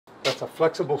That's a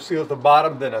flexible seal at the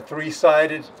bottom, then a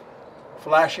three-sided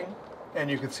flashing, and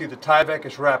you can see the Tyvek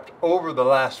is wrapped over the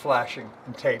last flashing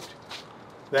and taped.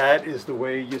 That is the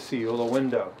way you seal a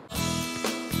window.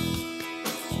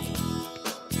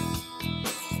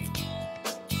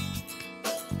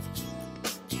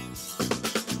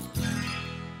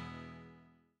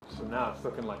 So now it's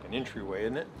looking like an entryway,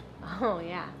 isn't it? Oh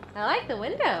yeah, I like the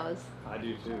windows. I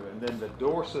do too. And then the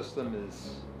door system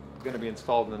is going to be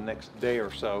installed in the next day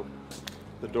or so.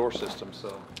 The door system,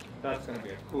 so that's going to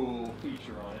be a cool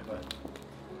feature on it. But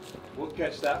we'll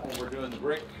catch that when we're doing the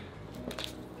brick.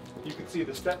 You can see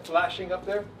the step flashing up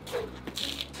there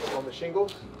on the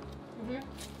shingles.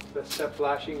 The step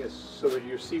flashing is so that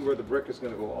you see where the brick is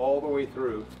going to go all the way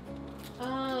through.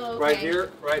 Oh, okay.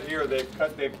 Right here,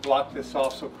 they've blocked this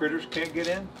off so critters can't get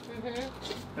in.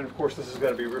 And of course, this is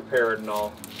going to be repaired and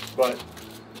all, but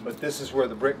this is where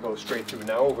the brick goes straight through.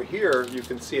 Now over here, you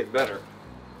can see it better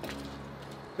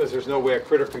because there's no way a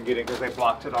critter can get in because they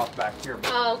blocked it off back here.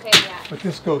 Oh, okay, yeah. But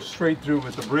this goes straight through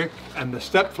with the brick, and the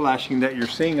step flashing that you're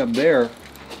seeing up there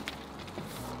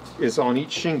is on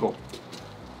each shingle.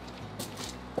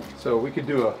 So we could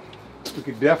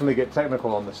definitely get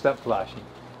technical on the step flashing.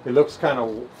 It looks kind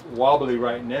of wobbly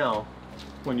right now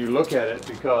when you look at it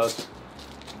because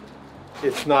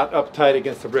it's not uptight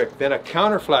against the brick. Then a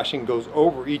counter flashing goes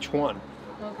over each one.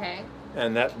 Okay.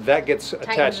 And that gets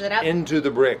attached into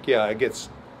the brick. Yeah,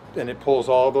 and it pulls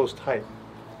all those tight.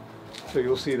 So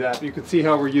you'll see that. You can see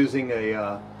how we're using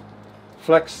a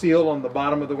flex seal on the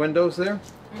bottom of the windows there.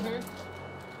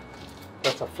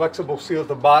 That's a flexible seal at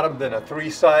the bottom, then a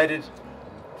three-sided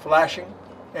flashing.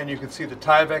 And you can see the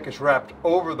Tyvek is wrapped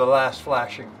over the last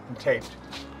flashing and taped.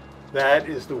 That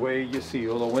is the way you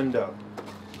seal a window.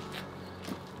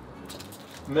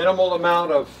 Minimal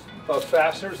amount of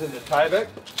fasteners in the Tyvek.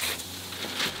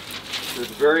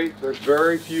 There's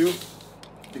very few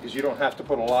because you don't have to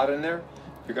put a lot in there.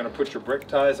 If you're going to put your brick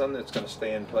ties on, it's going to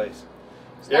stay in place.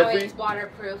 So that way it's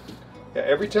waterproof. Yeah,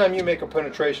 every time you make a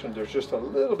penetration, there's just a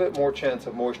little bit more chance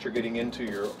of moisture getting into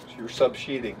your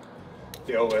subsheathing,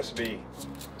 the OSB.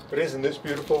 But isn't this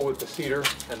beautiful with the cedar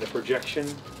and the projection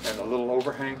and the little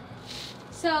overhang?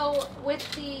 So with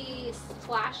the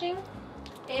flashing,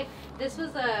 if this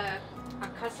was a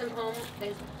custom home,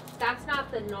 that's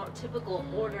not the typical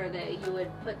order that you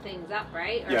would put things up,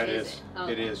 right? Or yeah, it is.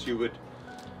 Okay. It is. You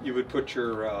would put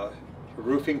your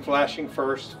roofing flashing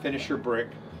first, finish your brick,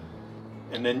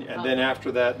 and then after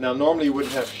that. Now normally you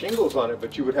wouldn't have shingles on it,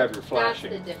 but you would have your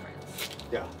flashing. That's the difference.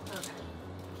 Yeah. Okay.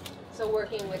 So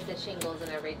working with the shingles and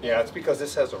everything. Yeah, it's because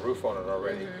this has a roof on it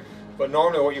already. But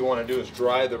normally what you want to do is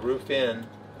dry the roof in.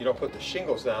 You don't put the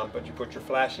shingles down, but you put your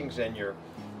flashings and your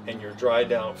dry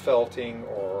down felting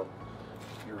or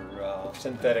your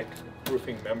synthetic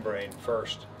roofing membrane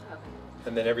first. Okay.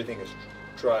 And then everything is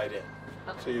dried in.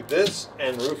 Okay. So this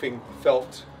and roofing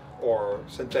felt or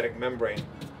synthetic membrane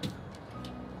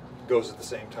goes at the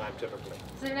same time typically.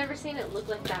 So I've never seen it look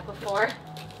like that before.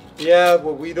 Yeah,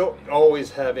 well, we don't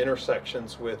always have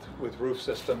intersections with roof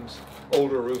systems,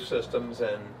 older roof systems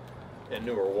and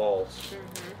newer walls.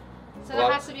 So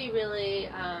that has to be really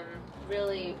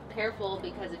really careful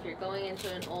because if you're going into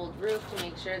an old roof to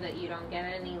make sure that you don't get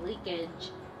any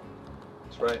leakage.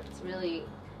 That's right. It's really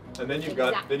and then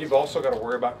you've also got to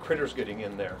worry about critters getting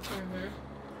in there.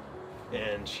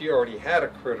 And she already had a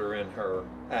critter in her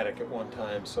attic at one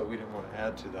time, so we didn't want to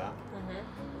add to that.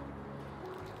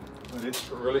 But it's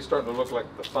really starting to look like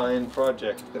the fine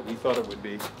project that we thought it would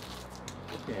be.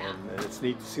 And it's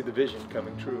neat to see the vision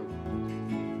coming true.